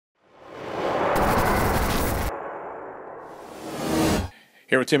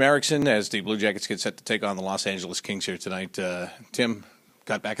Here with Tim Erixon as the Blue Jackets get set to take on the Los Angeles Kings here tonight. Tim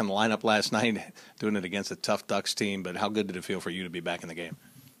got back in the lineup last night, doing it against a tough Ducks team, but how good did it feel for you to be back in the game?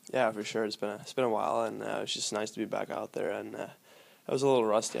 Yeah, for sure. It's been a while, and it's just nice to be back out there. And I was a little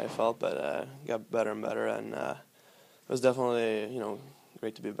rusty, I felt, but got better and better, and it was definitely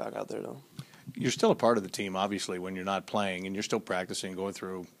great to be back out there though. You're still a part of the team, obviously, when you're not playing, and you're still practicing, going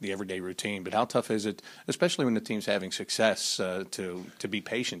through the everyday routine. But how tough is it, especially when the team's having success, to be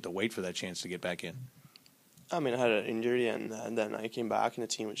patient, to wait for that chance to get back in? I mean, I had an injury, and then I came back, and the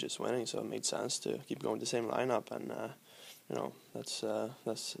team was just winning, so it made sense to keep going with the same lineup, and that's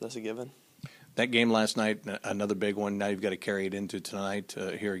a given. That game last night, another big one. Now you've got to carry it into tonight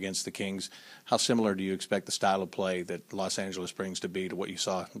here against the Kings. How similar do you expect the style of play that Los Angeles brings to be to what you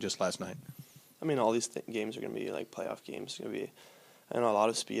saw just last night? I mean, all these games are going to be like playoff games. It's going to be, a lot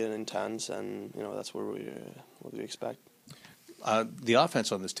of speed and intense, and that's what we expect. The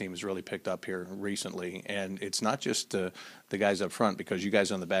offense on this team has really picked up here recently, and it's not just the guys up front, because you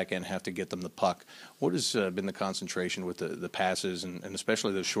guys on the back end have to get them the puck. What has been the concentration with the passes, and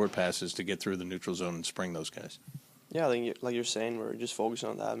especially those short passes to get through the neutral zone and spring those guys? Yeah, I think like you're saying, we're just focusing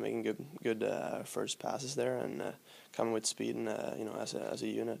on that, making good first passes there, and coming with speed and as a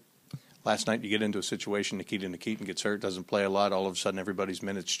unit. Last night you get into a situation, Nikita gets hurt, doesn't play a lot. All of a sudden everybody's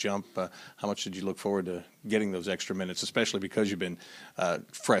minutes jump. How much did you look forward to getting those extra minutes, especially because you've been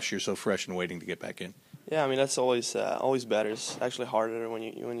fresh? You're so fresh and waiting to get back in. Yeah, I mean, that's always better. It's actually harder when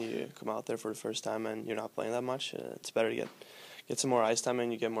you come out there for the first time and you're not playing that much. It's better to get some more ice time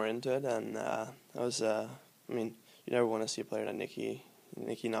and you get more into it. And you never want to see a player like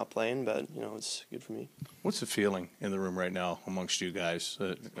Nikki not playing, but it's good for me. What's the feeling in the room right now amongst you guys,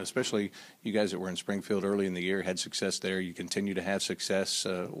 especially you guys that were in Springfield early in the year, had success there, you continue to have success?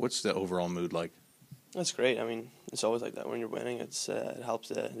 What's the overall mood like? That's great. I mean, it's always like that when you're winning. It helps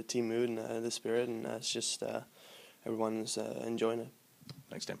the team mood and the spirit, and it's just everyone's enjoying it.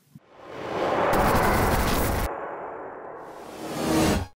 Thanks, Tim.